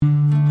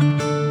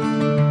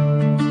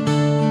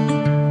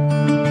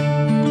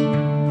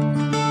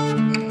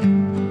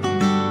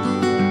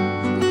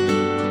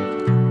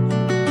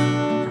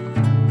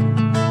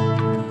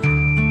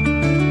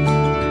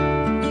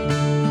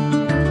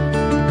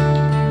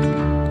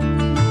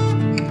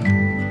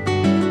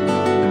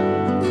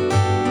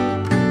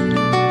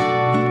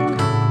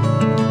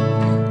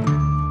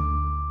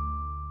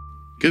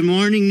Good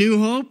morning,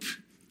 New Hope.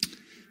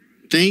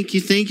 Thank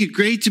you.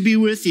 Great to be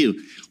with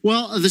you.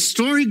 Well, the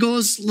story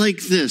goes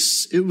like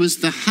this. It was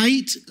the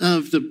height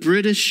of the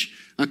British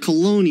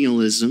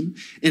colonialism,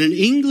 and an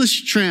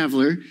English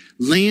traveler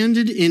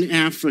landed in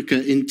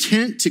Africa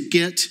intent to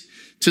get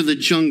to the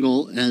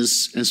jungle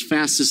as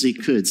fast as he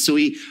could. So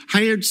he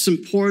hired some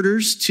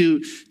porters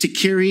to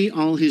carry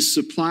all his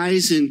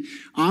supplies, and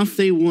off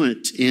they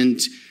went. And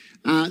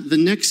the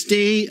next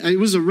day, it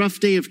was a rough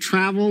day of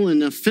travel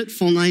and a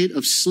fitful night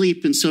of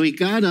sleep. And so he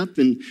got up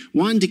and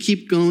wanted to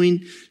keep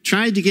going,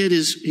 tried to get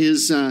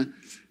his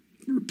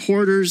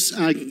porters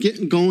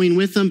going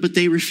with him, but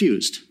they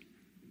refused.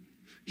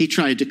 He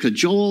tried to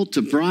cajole,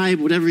 to bribe,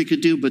 whatever he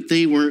could do, but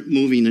they weren't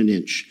moving an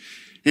inch.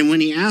 And when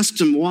he asked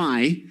them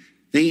why,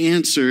 they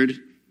answered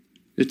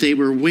that they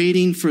were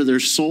waiting for their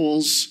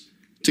souls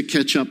to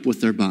catch up with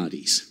their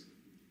bodies.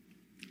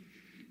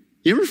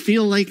 You ever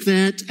feel like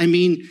that? I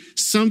mean,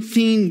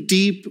 something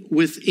deep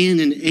within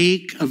an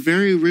ache, a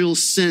very real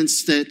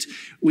sense that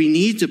we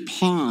need to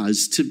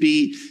pause, to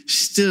be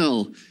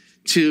still,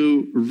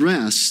 to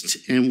rest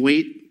and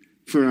wait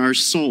for our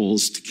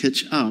souls to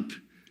catch up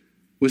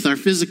with our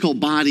physical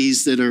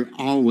bodies that are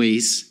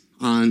always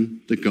on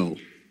the go.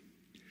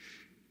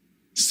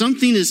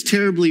 Something is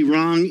terribly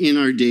wrong in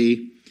our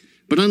day,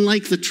 but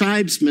unlike the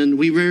tribesmen,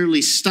 we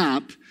rarely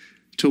stop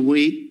to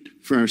wait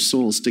for our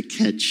souls to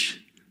catch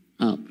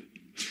up.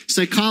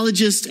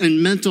 Psychologists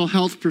and mental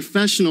health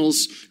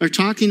professionals are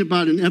talking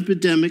about an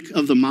epidemic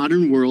of the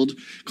modern world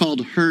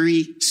called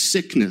hurry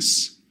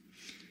sickness.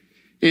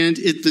 And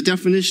the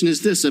definition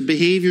is this: a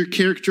behavior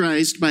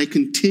characterized by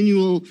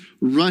continual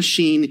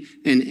rushing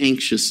and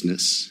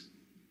anxiousness.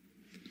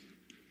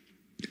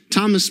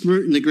 Thomas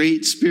Merton, the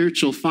great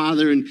spiritual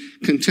father and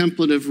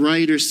contemplative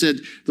writer, said,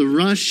 "The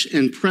rush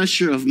and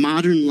pressure of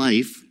modern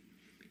life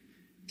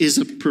is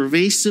a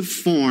pervasive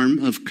form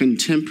of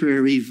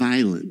contemporary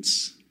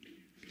violence."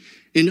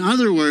 In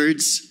other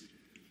words,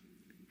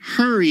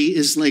 hurry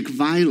is like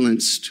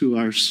violence to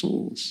our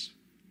souls.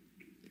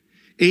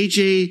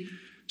 A.J.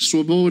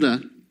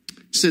 Swoboda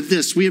said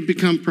this: "We have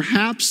become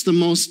perhaps the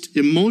most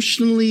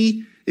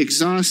emotionally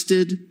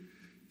exhausted,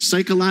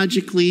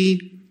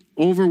 psychologically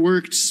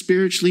overworked,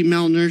 spiritually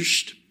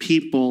malnourished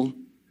people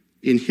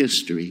in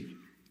history.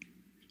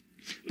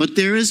 But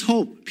there is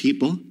hope,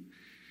 people,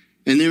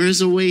 and there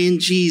is a way in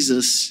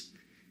Jesus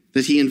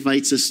that he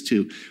invites us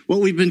to."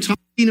 What we've been talking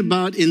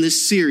about in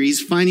this series,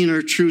 Finding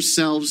Our True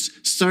Selves,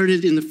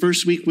 started in the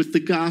first week with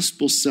the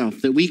gospel self,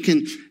 that we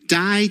can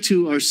die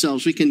to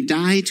ourselves, we can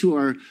die to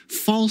our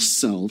false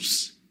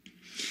selves.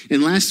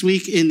 And last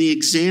week in the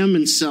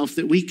examined self,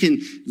 that we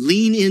can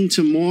lean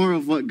into more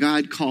of what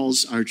God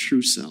calls our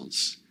true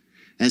selves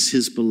as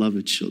his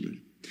beloved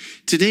children.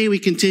 Today we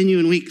continue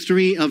in week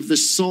 3 of the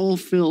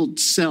soul-filled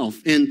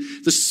self. And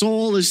the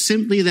soul is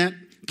simply that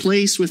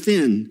place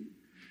within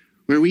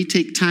where we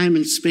take time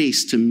and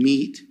space to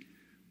meet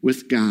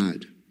with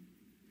God.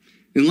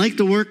 And like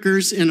the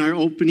workers in our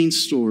opening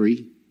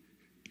story,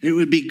 it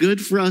would be good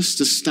for us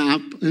to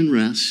stop and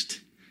rest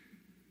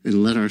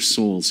and let our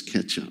souls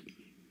catch up.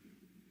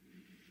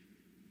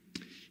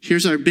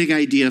 Here's our big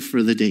idea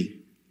for the day.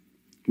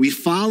 We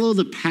follow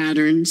the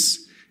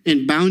patterns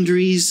and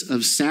boundaries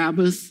of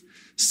Sabbath,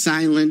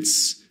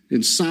 silence,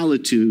 and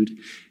solitude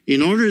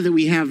in order that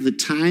we have the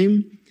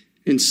time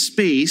and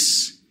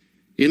space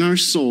in our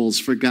souls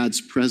for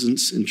God's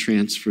presence and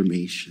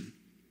transformation.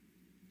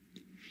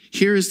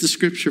 Here is the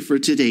scripture for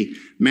today,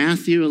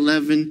 Matthew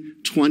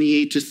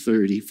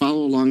 11:28-30.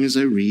 Follow along as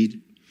I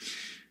read.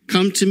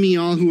 "Come to me,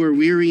 all who are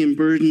weary and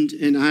burdened,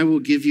 and I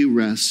will give you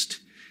rest.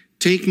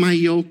 Take my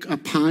yoke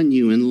upon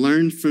you and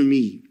learn from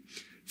me,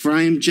 for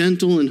I am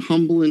gentle and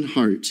humble in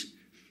heart,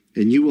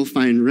 and you will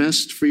find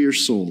rest for your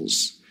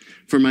souls.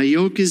 For my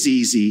yoke is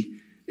easy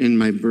and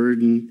my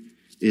burden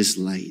is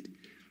light."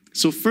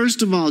 So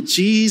first of all,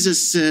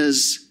 Jesus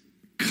says,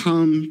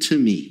 "Come to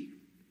me."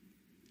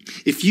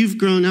 If you've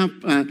grown up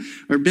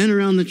or been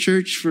around the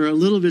church for a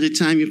little bit of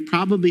time, you've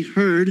probably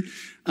heard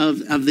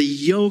of the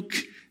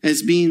yoke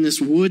as being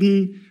this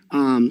wooden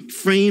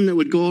frame that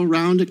would go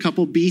around a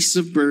couple beasts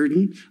of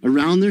burden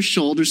around their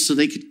shoulders so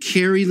they could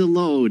carry the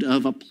load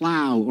of a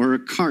plow or a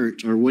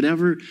cart or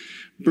whatever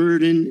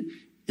burden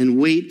and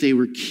weight they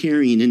were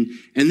carrying.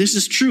 And this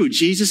is true.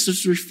 Jesus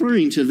is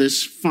referring to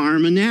this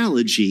farm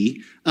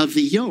analogy of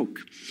the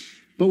yoke.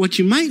 But what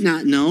you might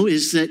not know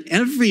is that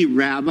every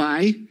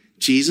rabbi,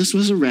 Jesus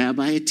was a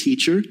rabbi, a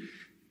teacher,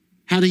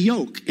 had a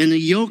yoke. And a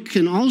yoke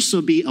can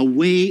also be a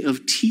way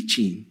of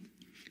teaching.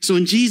 So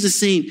when Jesus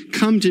saying,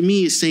 "Come to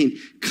me," is saying,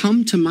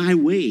 come to my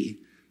way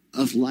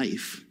of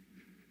life.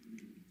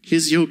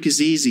 His yoke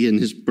is easy and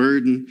his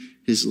burden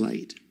is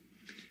light.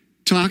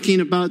 Talking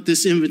about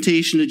this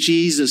invitation to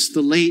Jesus,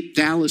 the late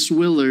Dallas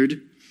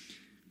Willard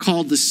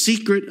called the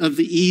secret of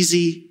the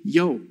easy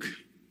yoke.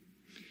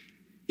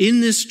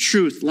 In this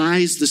truth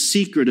lies the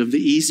secret of the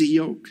easy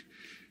yoke.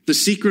 The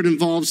secret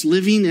involves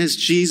living as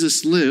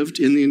Jesus lived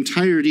in the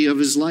entirety of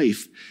his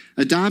life,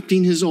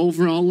 adopting his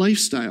overall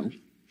lifestyle.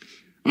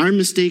 Our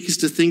mistake is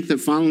to think that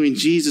following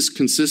Jesus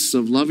consists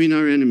of loving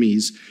our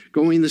enemies,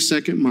 going the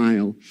second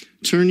mile,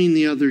 turning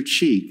the other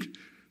cheek,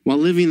 while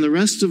living the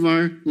rest of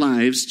our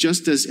lives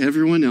just as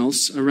everyone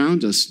else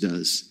around us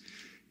does.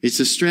 It's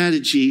a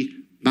strategy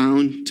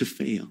bound to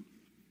fail.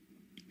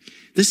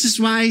 This is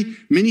why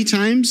many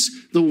times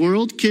the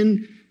world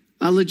can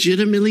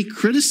legitimately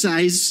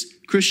criticize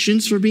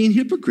Christians for being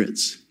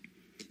hypocrites.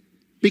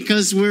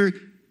 Because we're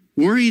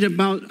worried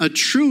about a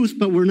truth,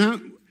 but we're not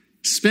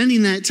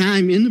spending that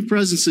time in the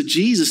presence of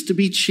Jesus to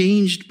be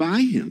changed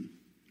by him.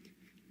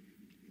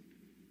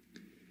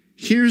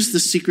 Here's the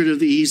secret of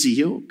the easy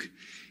yoke.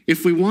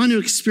 If we want to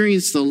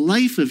experience the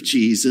life of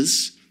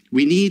Jesus,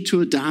 we need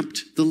to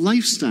adopt the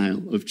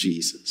lifestyle of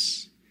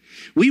Jesus.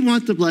 We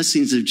want the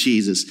blessings of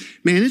Jesus.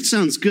 Man, it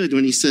sounds good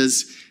when he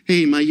says,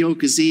 hey, my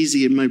yoke is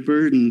easy and my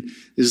burden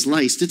is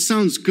light. It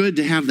sounds good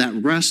to have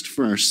that rest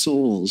for our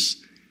souls.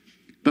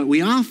 But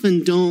we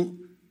often don't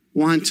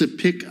want to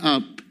pick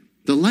up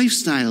the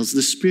lifestyles,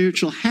 the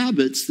spiritual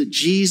habits that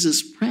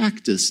Jesus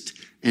practiced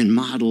and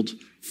modeled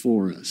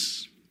for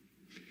us.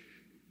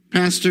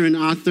 Pastor and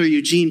author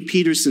Eugene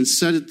Peterson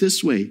said it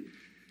this way: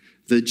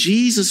 the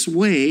Jesus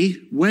way,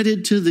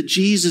 wedded to the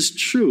Jesus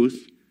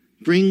truth,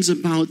 brings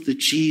about the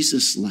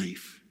Jesus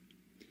life.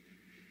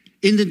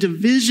 In the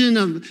division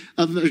of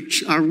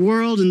our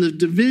world and the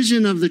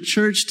division of the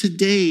church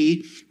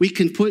today, we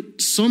can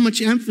put so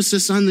much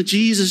emphasis on the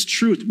Jesus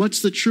truth.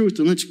 What's the truth?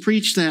 And let's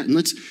preach that and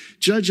let's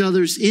judge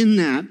others in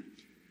that.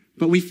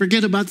 But we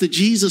forget about the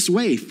Jesus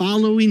way,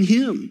 following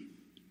him.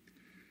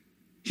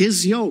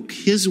 His yoke,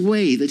 his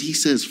way that he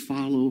says,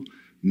 follow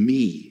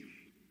me.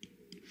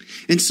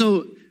 And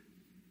so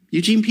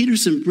Eugene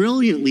Peterson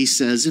brilliantly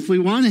says, if we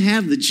want to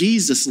have the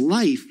Jesus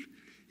life,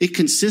 it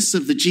consists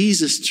of the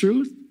Jesus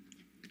truth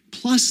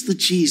plus the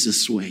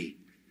Jesus way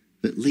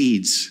that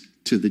leads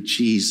to the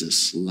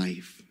Jesus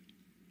life.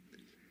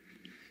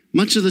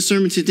 Much of the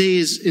sermon today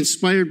is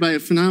inspired by a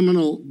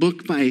phenomenal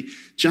book by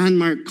John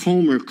Mark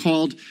Comer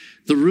called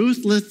The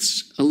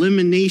Ruthless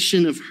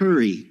Elimination of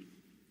Hurry.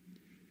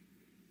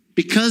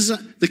 Because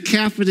the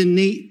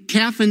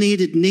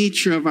caffeinated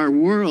nature of our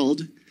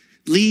world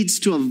leads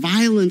to a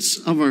violence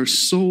of our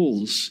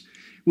souls,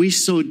 we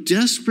so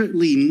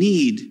desperately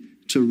need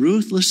to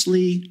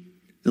ruthlessly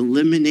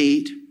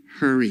eliminate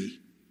hurry.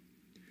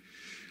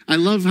 I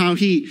love how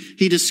he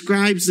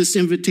describes this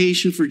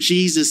invitation for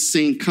Jesus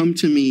saying, come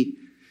to me.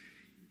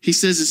 He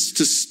says it's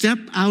to step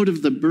out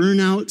of the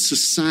burnout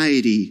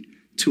society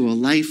to a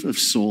life of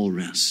soul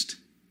rest.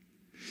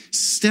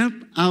 Step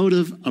out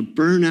of a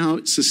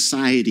burnout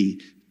society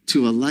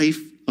to a life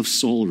of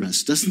soul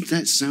rest. Doesn't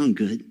that sound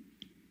good?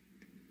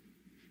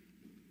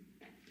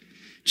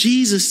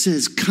 Jesus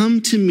says, come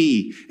to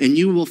me and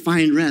you will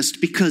find rest,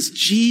 because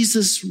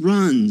Jesus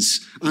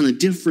runs on a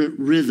different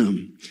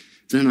rhythm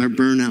than our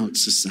burnout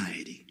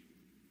society.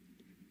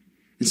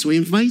 And so he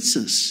invites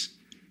us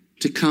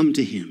to come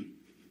to him.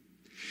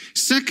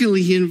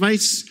 Secondly, he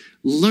invites,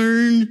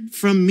 learn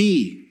from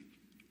me.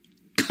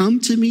 Come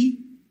to me.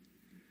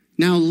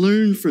 Now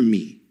learn from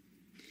me.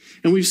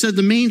 And we've said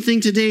the main thing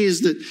today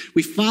is that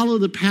we follow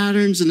the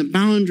patterns and the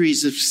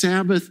boundaries of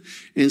Sabbath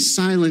and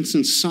silence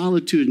and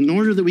solitude in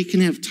order that we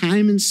can have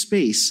time and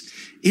space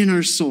in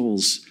our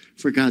souls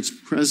for God's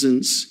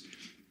presence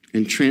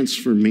and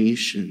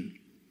transformation.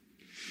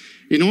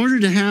 In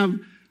order to have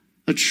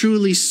a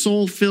truly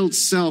soul-filled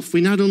self, we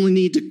not only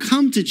need to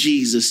come to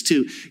Jesus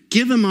to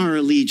give him our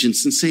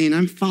allegiance and saying,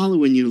 I'm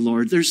following you,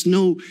 Lord. There's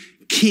no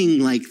king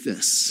like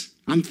this.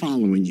 I'm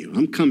following you.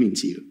 I'm coming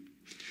to you.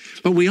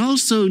 But we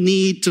also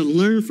need to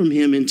learn from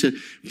him and to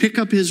pick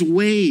up his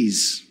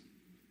ways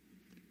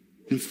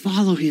and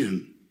follow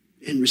him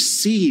and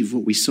receive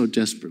what we so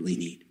desperately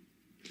need.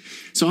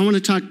 So I want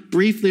to talk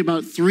briefly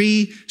about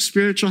 3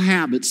 spiritual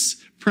habits,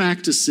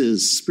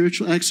 practices,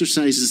 spiritual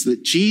exercises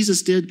that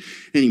Jesus did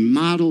and he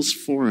models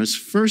for us.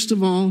 First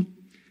of all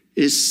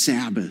is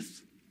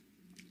Sabbath.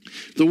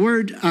 The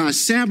word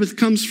Sabbath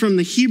comes from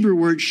the Hebrew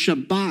word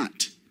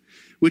Shabbat,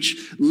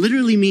 which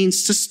literally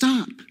means to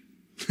stop.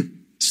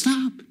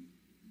 Stop.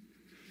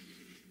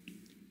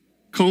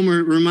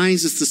 Comer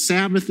reminds us the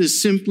Sabbath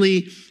is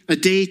simply a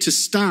day to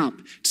stop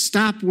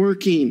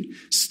working,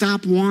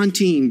 stop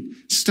wanting,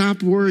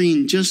 stop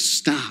worrying, just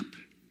stop.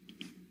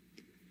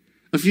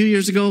 A few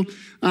years ago,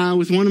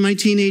 with one of my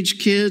teenage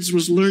kids,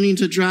 was learning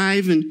to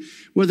drive, and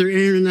whether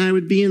Aaron and I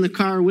would be in the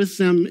car with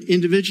them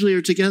individually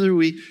or together,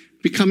 we'd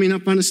be coming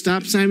up on a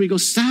stop sign, we go,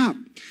 stop,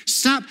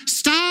 stop,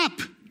 stop.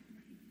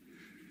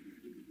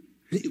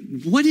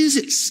 What is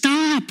it?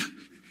 Stop.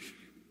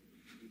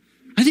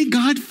 I think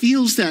God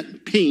feels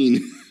that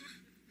pain.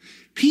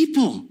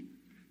 People,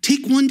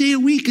 take one day a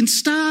week and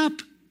stop.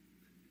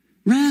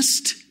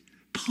 Rest.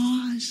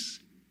 Pause.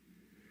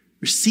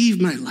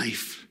 Receive my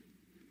life.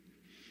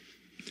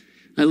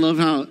 I love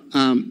how,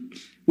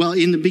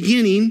 in the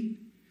beginning,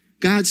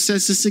 God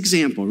sets this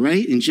example,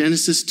 right? In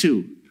Genesis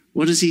 2.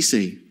 What does he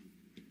say?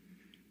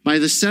 By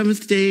the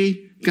 7th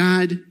day,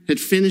 God had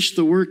finished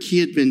the work he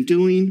had been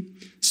doing.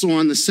 So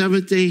on the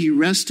 7th day, he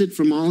rested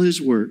from all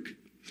his work.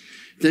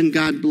 Then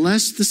God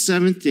blessed the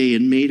seventh day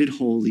and made it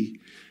holy,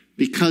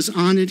 because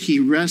on it he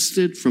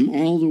rested from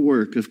all the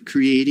work of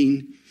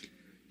creating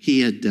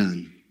he had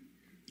done.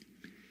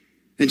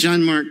 And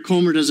John Mark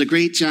Comer does a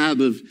great job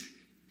of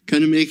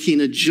kind of making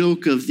a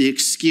joke of the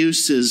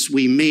excuses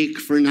we make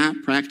for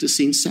not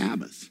practicing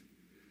Sabbath.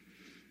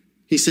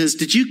 He says,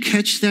 did you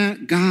catch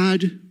that?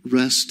 God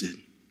rested.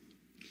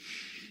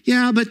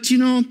 Yeah, but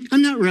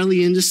I'm not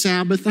really into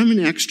Sabbath. I'm an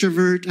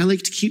extrovert. I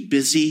like to keep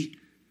busy.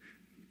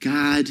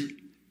 God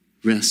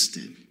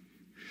rested.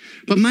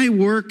 But my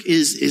work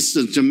is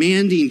a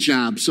demanding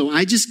job, so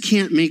I just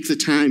can't make the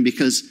time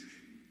because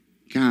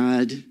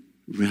God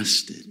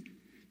rested.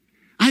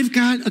 I've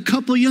got a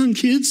couple young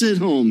kids at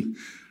home.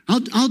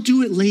 I'll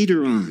do it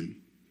later on.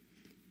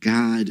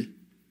 God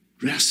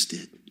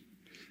rested.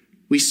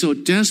 We so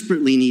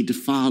desperately need to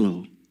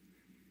follow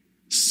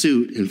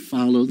suit and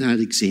follow that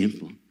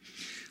example.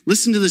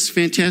 Listen to this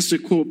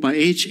fantastic quote by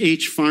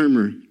H.H.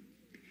 Farmer.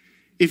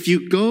 If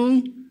you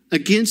go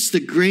against the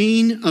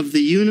grain of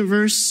the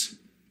universe,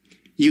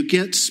 you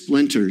get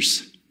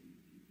splinters.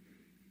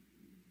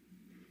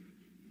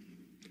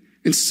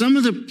 And some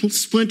of the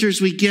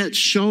splinters we get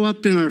show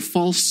up in our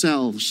false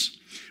selves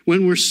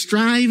when we're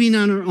striving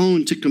on our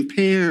own to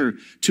compare,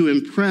 to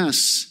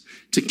impress,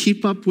 to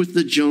keep up with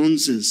the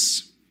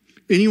Joneses.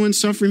 Anyone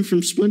suffering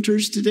from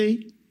splinters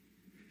today?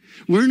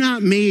 We're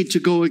not made to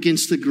go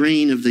against the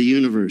grain of the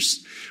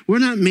universe. We're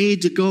not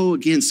made to go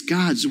against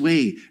God's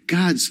way,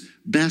 God's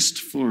best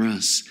for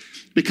us,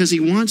 because he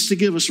wants to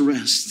give us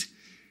rest,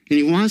 and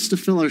he wants to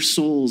fill our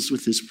souls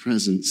with his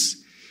presence.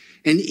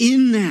 And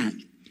in that,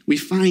 we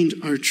find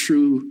our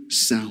true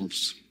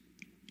selves.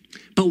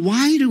 But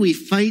why do we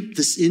fight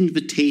this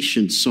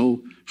invitation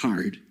so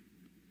hard?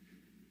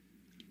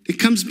 It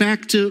comes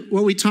back to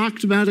what we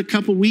talked about a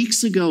couple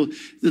weeks ago.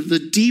 The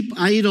deep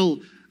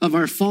idol of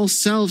our false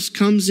selves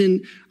comes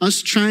in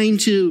us trying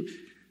to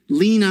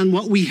lean on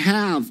what we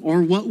have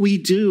or what we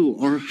do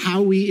or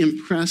how we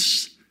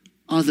impress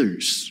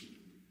others.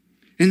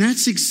 And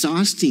that's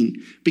exhausting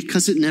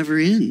because it never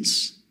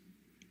ends.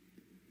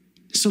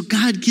 So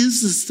God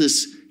gives us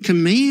this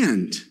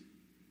command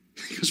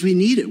because we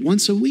need it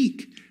once a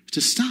week to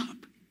stop,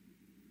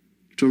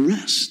 to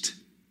rest,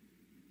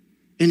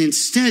 and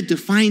instead to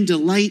find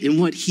delight in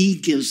what he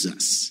gives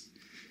us.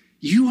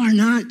 You are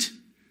not,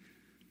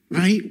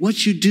 right,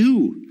 what you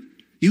do.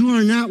 You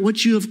are not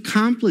what you have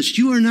accomplished.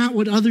 You are not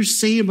what others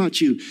say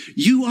about you.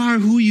 You are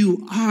who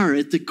you are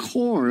at the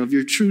core of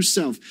your true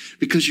self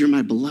because you're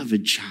my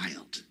beloved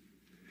child.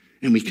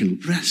 And we can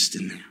rest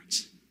in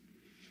that.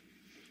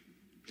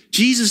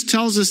 Jesus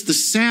tells us the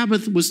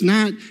Sabbath was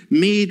not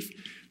made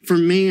for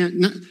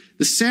man.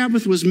 The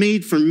Sabbath was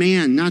made for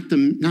man, not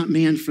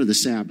man for the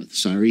Sabbath.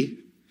 Sorry.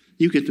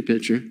 You get the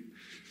picture.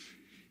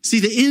 See,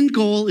 the end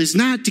goal is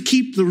not to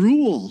keep the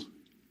rule.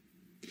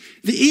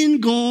 The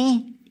end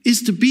goal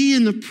is to be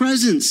in the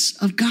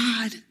presence of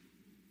God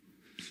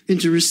and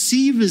to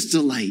receive his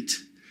delight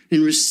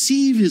and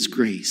receive his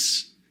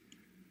grace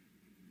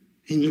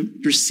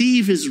and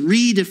receive his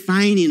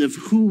redefining of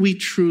who we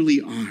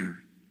truly are.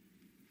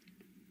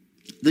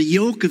 The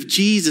yoke of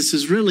Jesus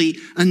is really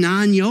a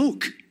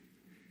non-yoke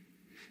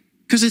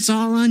because it's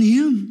all on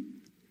him.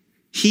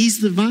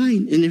 He's the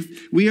vine, and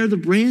if we are the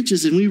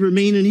branches and we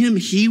remain in him,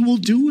 he will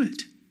do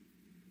it.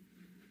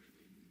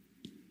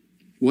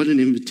 What an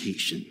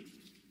invitation.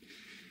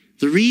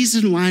 The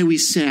reason why we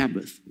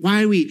Sabbath,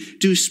 why we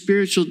do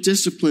spiritual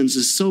disciplines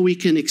is so we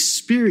can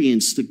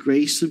experience the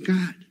grace of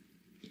God.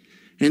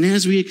 And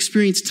as we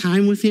experience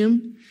time with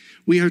him,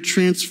 we are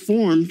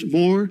transformed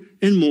more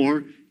and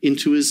more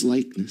into his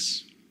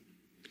likeness.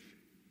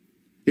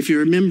 If you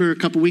remember a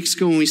couple weeks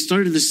ago when we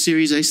started this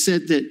series, I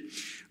said that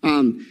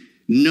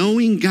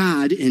knowing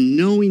God and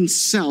knowing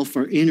self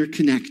are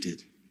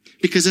interconnected.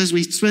 Because as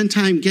we spend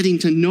time getting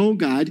to know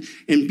God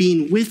and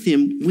being with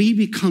him, we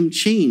become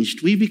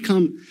changed. We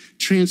become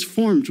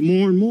transformed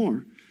more and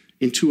more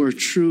into our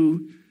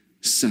true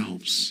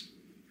selves.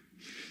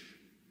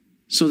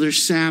 So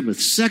there's Sabbath.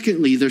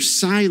 Secondly, there's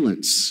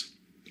silence.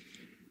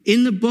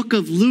 In the book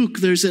of Luke,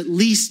 there's at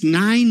least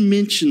 9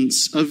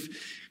 mentions of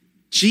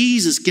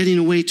Jesus getting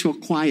away to a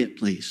quiet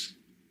place.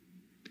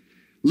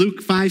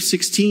 Luke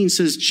 5:16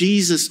 says,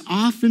 Jesus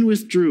often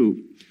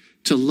withdrew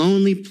to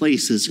lonely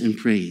places and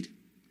prayed.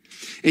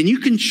 And you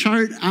can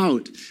chart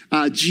out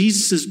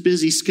Jesus'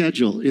 busy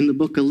schedule in the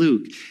book of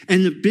Luke.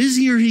 And the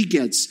busier he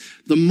gets,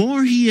 the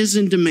more he is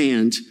in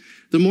demand,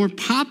 the more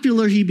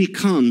popular he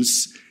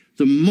becomes,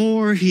 the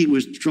more he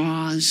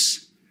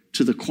withdraws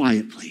to the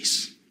quiet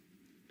place.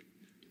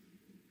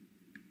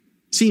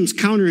 Seems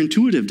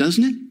counterintuitive,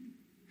 doesn't it?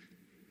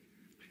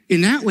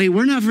 In that way,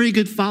 we're not very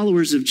good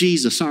followers of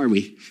Jesus, are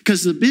we?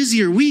 Because the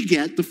busier we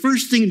get, the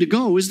first thing to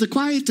go is the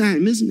quiet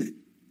time, isn't it?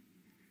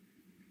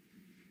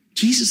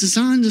 Jesus is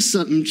on to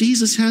something.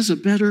 Jesus has a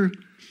better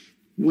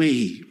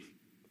way.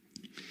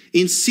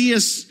 In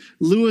C.S.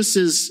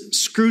 Lewis's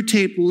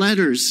Screwtape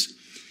Letters,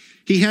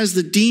 he has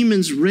the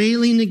demons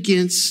railing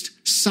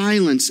against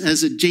silence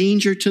as a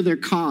danger to their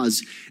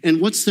cause.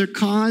 And what's their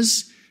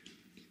cause?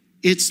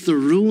 It's the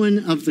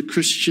ruin of the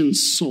Christian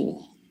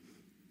soul.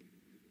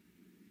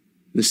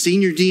 The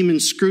senior demon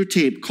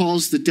Screwtape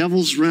calls the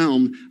devil's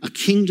realm a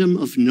kingdom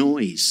of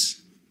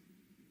noise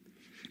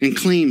and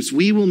claims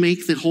we will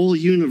make the whole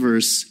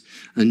universe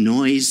a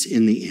noise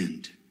in the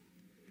end.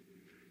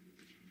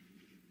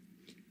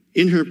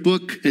 In her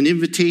book, An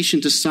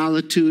Invitation to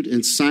Solitude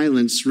and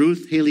Silence,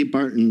 Ruth Haley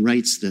Barton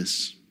writes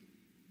this: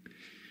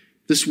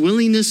 this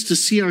willingness to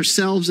see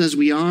ourselves as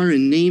we are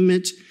and name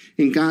it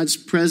in God's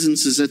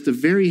presence is at the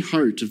very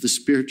heart of the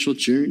spiritual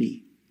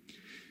journey.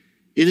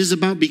 It is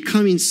about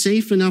becoming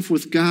safe enough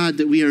with God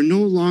that we are no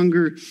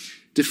longer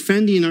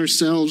defending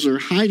ourselves or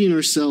hiding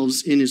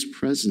ourselves in his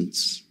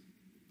presence.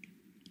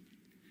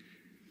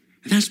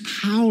 And that's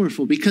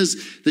powerful,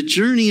 because the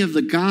journey of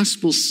the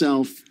gospel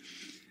self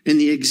and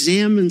the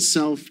examined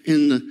self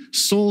and the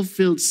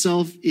soul-filled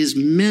self is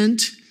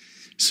meant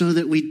so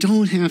that we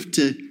don't have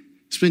to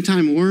spend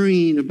time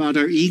worrying about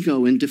our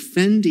ego and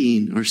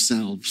defending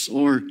ourselves,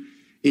 or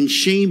in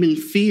shame and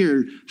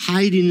fear,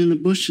 hiding in the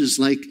bushes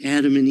like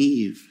Adam and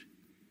Eve.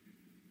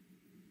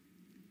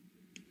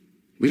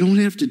 We don't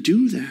have to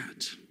do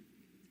that.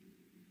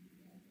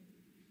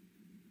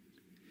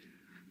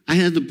 I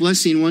had the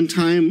blessing one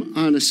time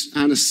on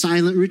a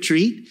silent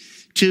retreat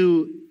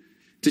to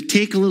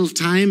take a little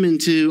time and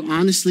to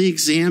honestly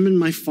examine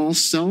my false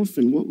self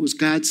and what was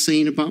God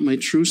saying about my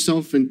true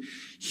self. And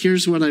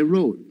here's what I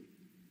wrote.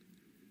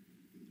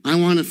 I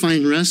want to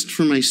find rest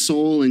for my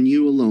soul in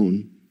you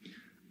alone.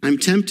 I'm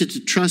tempted to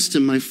trust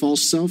in my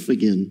false self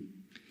again.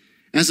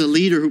 As a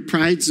leader who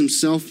prides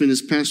himself in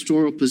his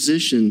pastoral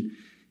position,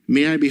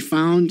 may I be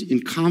found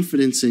in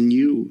confidence in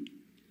you,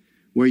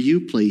 where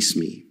you place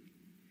me.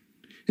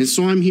 And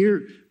so I'm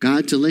here,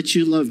 God, to let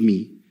you love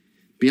me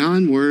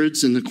beyond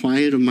words in the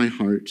quiet of my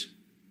heart.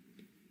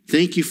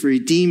 Thank you for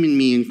redeeming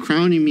me and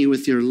crowning me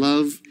with your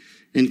love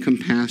and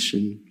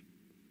compassion.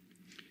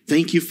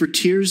 Thank you for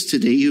tears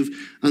today. You've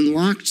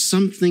unlocked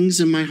some things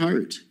in my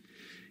heart.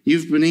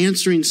 You've been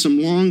answering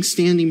some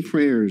long-standing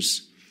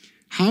prayers.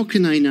 How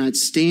can I not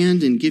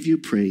stand and give you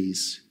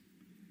praise?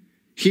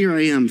 Here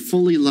I am,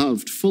 fully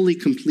loved, fully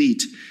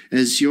complete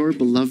as your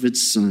beloved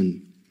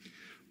Son.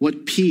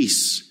 What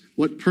peace,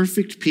 what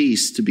perfect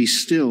peace to be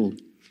still,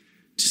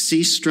 to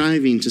cease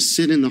striving, to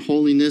sit in the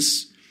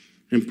holiness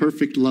and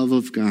perfect love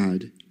of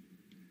God.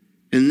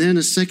 And then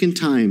a second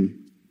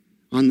time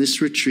on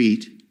this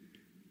retreat,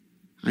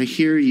 I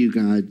hear you,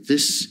 God,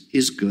 this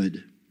is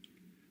good.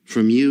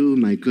 From you,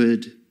 my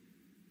good,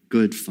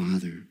 good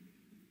Father.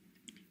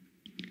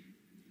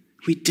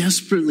 We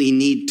desperately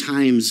need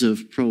times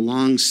of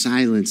prolonged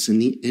silence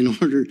in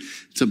order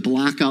to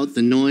block out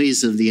the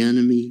noise of the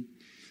enemy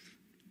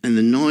and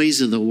the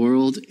noise of the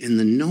world and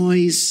the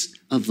noise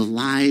of the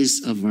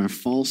lies of our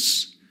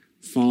false,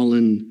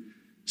 fallen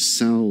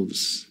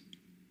selves.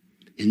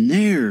 And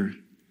there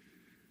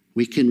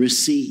we can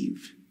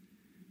receive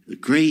the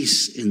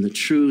grace and the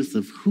truth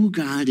of who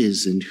God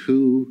is and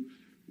who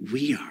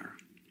we are.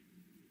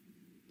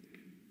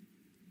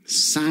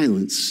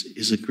 Silence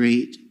is a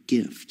great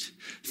gift.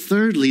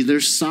 Thirdly,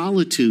 there's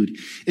solitude.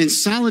 And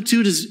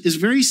solitude is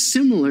very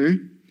similar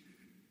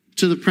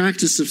to the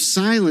practice of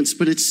silence,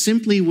 but it's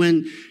simply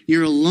when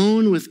you're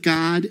alone with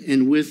God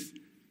and with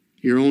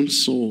your own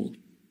soul.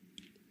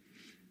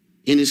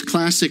 In his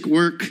classic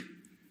work,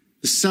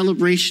 The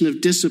Celebration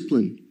of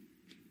Discipline,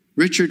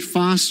 Richard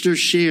Foster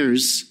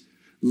shares,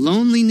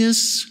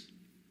 loneliness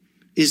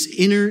is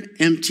inner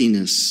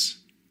emptiness.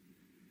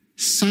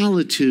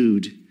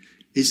 Solitude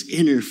is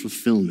inner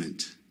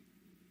fulfillment.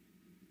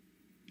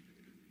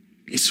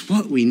 It's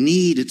what we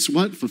need. It's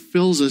what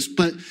fulfills us.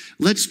 But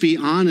let's be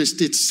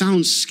honest, it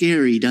sounds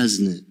scary,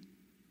 doesn't it?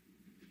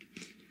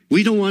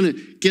 We don't want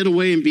to get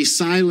away and be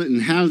silent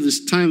and have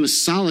this time of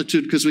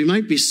solitude because we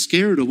might be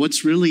scared of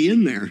what's really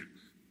in there.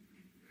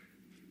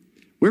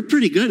 We're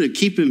pretty good at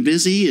keeping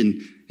busy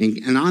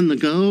and on the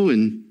go.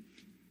 And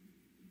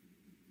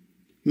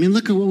I mean,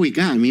 look at what we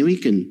got. I mean, we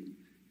can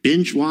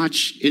binge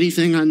watch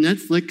anything on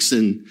Netflix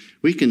and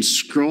we can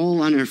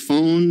scroll on our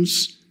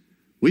phones.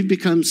 We've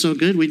become so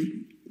good,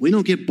 we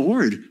don't get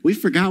bored. We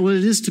forgot what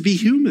it is to be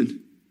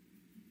human.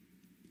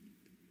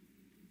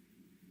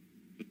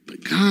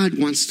 But God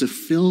wants to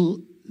fill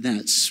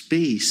that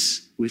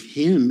space with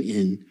him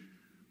in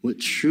what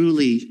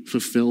truly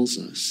fulfills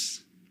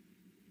us.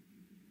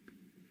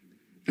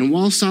 And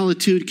while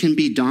solitude can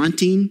be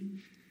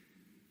daunting,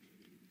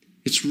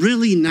 it's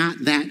really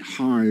not that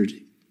hard.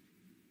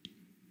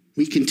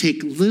 We can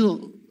take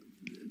little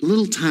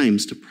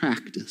times to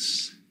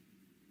practice.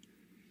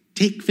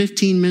 Take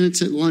 15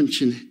 minutes at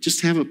lunch and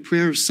just have a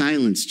prayer of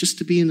silence, just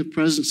to be in the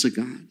presence of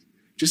God,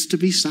 just to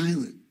be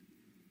silent.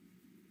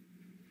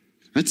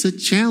 That's a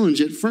challenge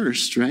at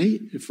first, right?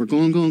 If we're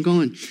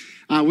going.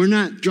 We're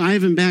not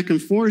driving back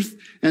and forth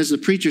as the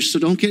preacher, so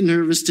don't get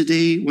nervous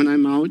today when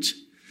I'm out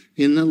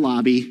in the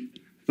lobby.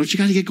 Don't you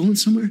got to get going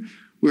somewhere?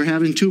 We're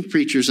having 2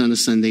 preachers on a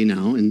Sunday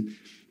now,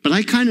 but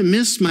I kind of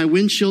miss my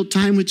windshield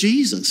time with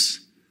Jesus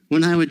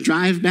when I would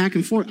drive back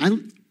and forth.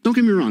 Don't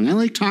get me wrong, I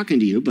like talking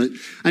to you, but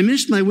I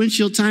missed my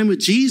windshield time with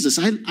Jesus.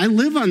 I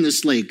live on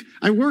this lake.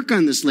 I work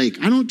on this lake.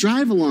 I don't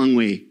drive a long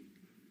way.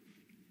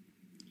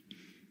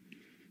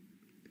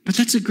 But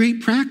that's a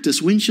great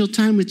practice, windshield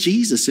time with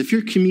Jesus. If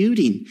you're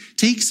commuting,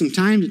 take some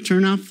time to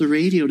turn off the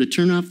radio, to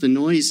turn off the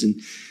noise,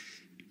 and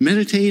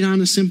meditate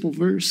on a simple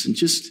verse and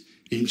just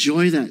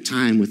enjoy that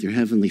time with your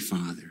Heavenly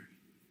Father.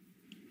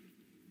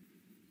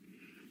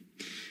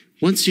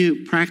 Once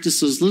you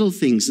practice those little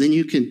things, then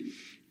you can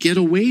get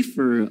away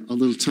for a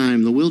little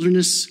time. The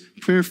Wilderness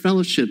Prayer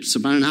Fellowship's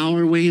about an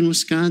hour away in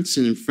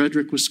Wisconsin, in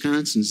Frederick,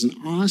 Wisconsin. It's an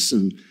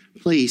awesome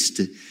place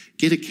to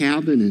get a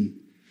cabin and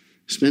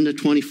spend a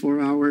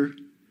 24-hour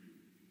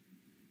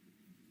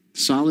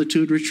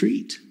solitude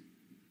retreat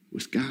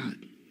with God.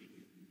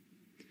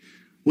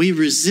 We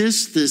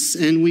resist this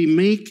and we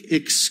make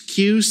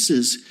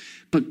excuses,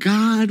 but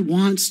God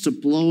wants to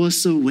blow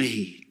us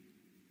away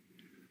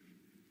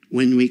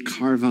when we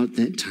carve out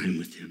that time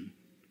with him.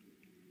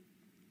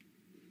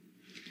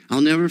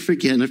 I'll never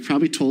forget, and I've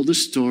probably told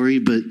this story,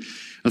 but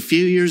a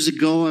few years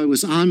ago, I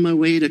was on my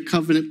way to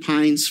Covenant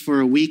Pines for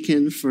a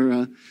weekend for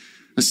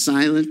a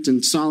silent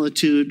and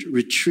solitude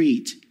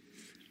retreat.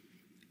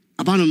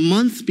 About a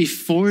month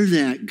before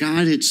that,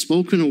 God had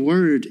spoken a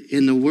word,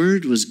 and the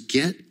word was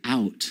get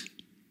out.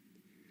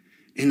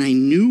 And I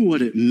knew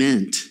what it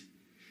meant.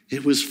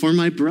 It was for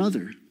my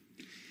brother.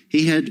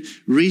 He had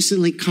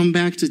recently come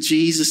back to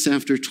Jesus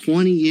after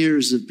 20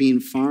 years of being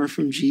far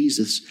from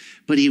Jesus,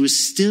 but he was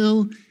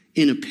still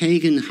in a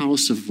pagan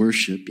house of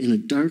worship, in a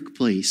dark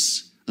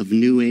place of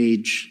New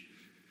Age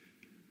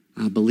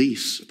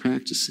beliefs,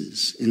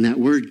 practices. And that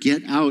word,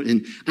 get out.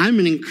 And I'm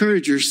an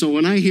encourager, so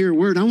when I hear a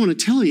word, I want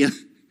to tell you.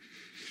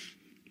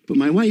 But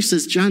my wife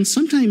says, John,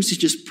 sometimes you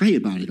just pray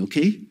about it,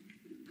 okay?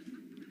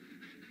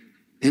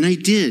 And I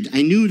did.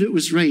 I knew that it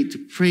was right to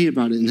pray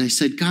about it. And I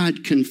said,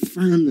 God,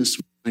 confirm this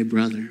with my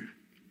brother.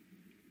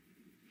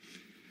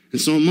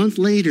 And so a month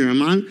later,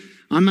 I'm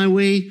on my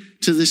way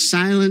to the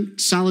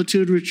silent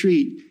solitude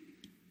retreat.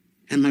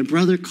 And my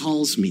brother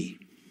calls me.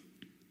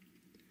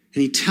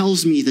 And he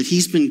tells me that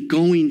he's been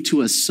going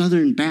to a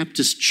Southern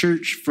Baptist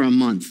church for a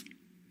month.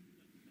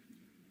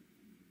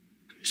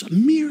 It's a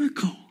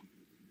miracle.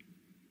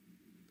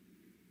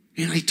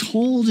 And I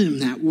told him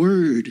that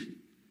word.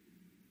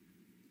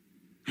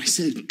 I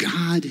said,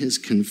 God has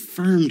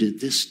confirmed it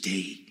this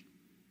day.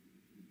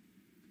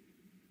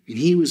 And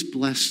he was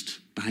blessed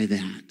by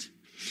that.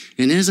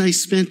 And as I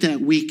spent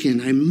that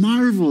weekend, I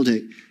marveled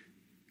at,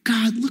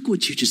 God, look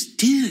what you just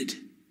did.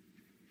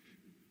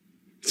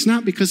 It's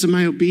not because of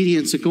my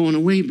obedience of going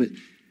away, but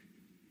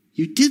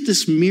you did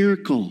this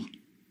miracle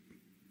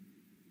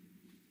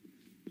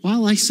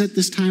while I set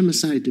this time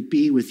aside to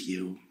be with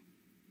you.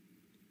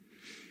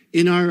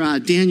 In our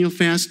Daniel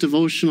Fast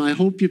devotional, I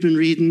hope you've been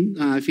reading.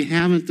 If you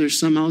haven't, there's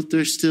some out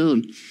there still.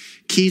 And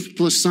Keith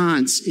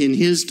Plaisance, in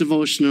his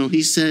devotional,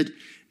 he said,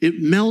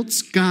 it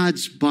melts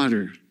God's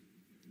butter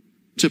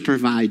to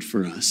provide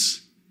for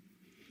us.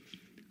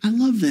 I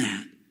love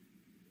that.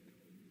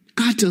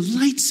 God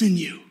delights in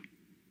you.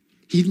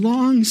 He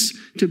longs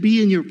to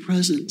be in your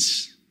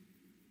presence.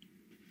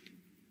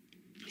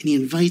 And he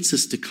invites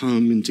us to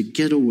come and to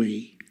get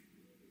away.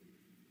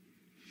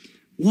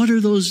 What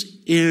are those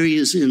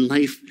areas in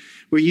life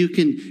where you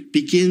can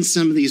begin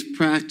some of these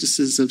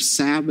practices of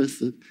Sabbath,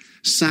 of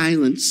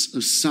silence,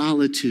 of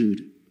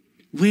solitude?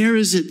 Where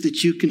is it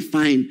that you can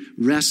find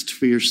rest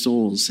for your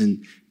souls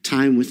and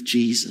time with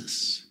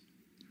Jesus?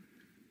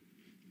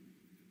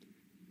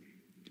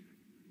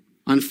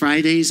 On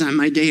Fridays, on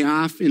my day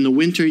off, in the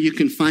winter, you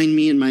can find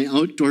me in my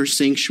outdoor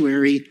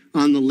sanctuary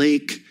on the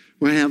lake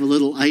where I have a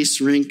little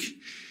ice rink,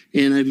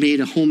 and I've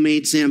made a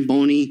homemade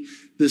Zamboni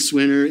this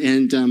winter.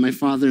 And my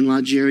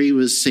father-in-law, Jerry,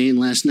 was saying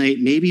last night,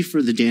 maybe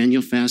for the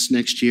Daniel fast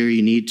next year,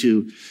 you need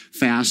to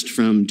fast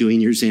from doing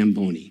your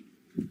Zamboni.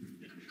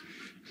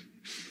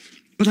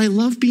 But I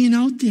love being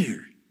out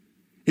there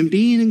and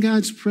being in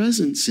God's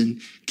presence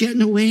and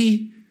getting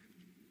away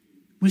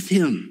with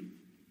him,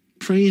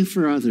 praying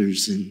for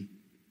others and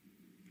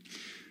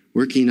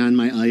working on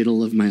my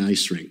idol of my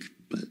ice rink.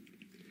 But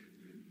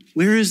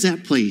where is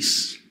that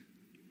place?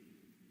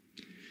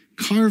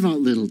 Carve out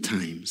little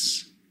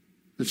times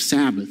of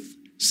Sabbath,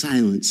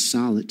 silence,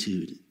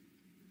 solitude.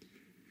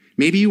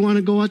 Maybe you want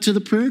to go out to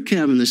the prayer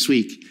cabin this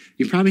week.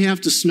 You probably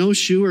have to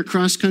snowshoe or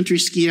cross-country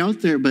ski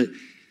out there, but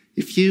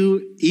if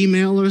you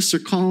email us or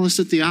call us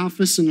at the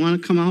office and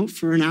want to come out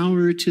for an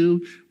hour or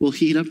two, we'll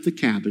heat up the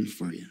cabin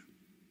for you.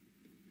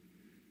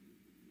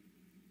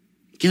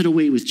 Get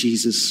away with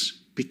Jesus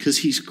because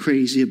he's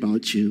crazy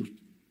about you.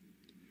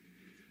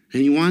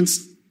 And he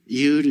wants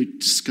you to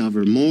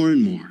discover more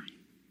and more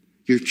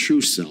your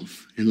true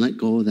self and let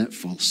go of that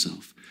false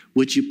self.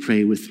 Would you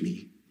pray with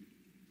me?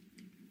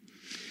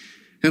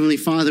 Heavenly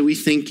Father, we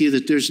thank you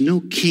that there's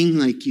no king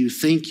like you.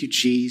 Thank you,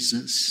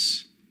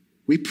 Jesus.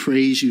 We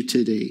praise you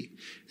today,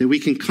 that we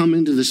can come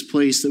into this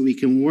place, that we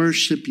can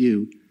worship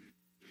you,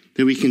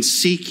 that we can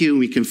seek you,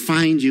 we can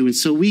find you. And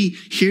so we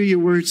hear your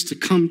words to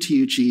come to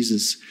you,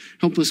 Jesus.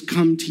 Help us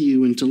come to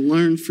you and to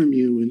learn from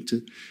you and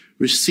to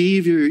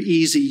Receive your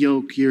easy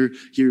yoke, your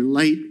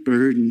light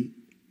burden.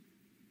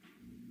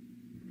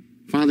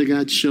 Father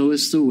God, show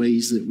us the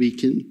ways that we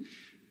can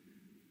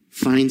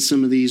find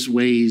some of these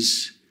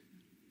ways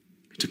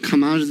to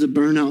come out of the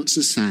burnout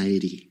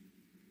society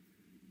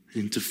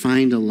and to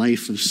find a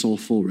life of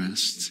soulful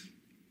rest.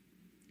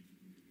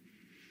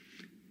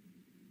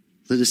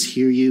 Let us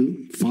hear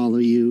you, follow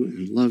you,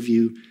 and love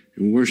you,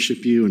 and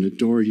worship you, and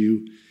adore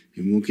you.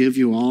 And we'll give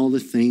you all the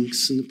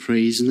thanks and the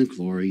praise and the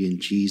glory in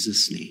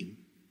Jesus' name.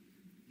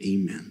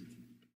 Amen.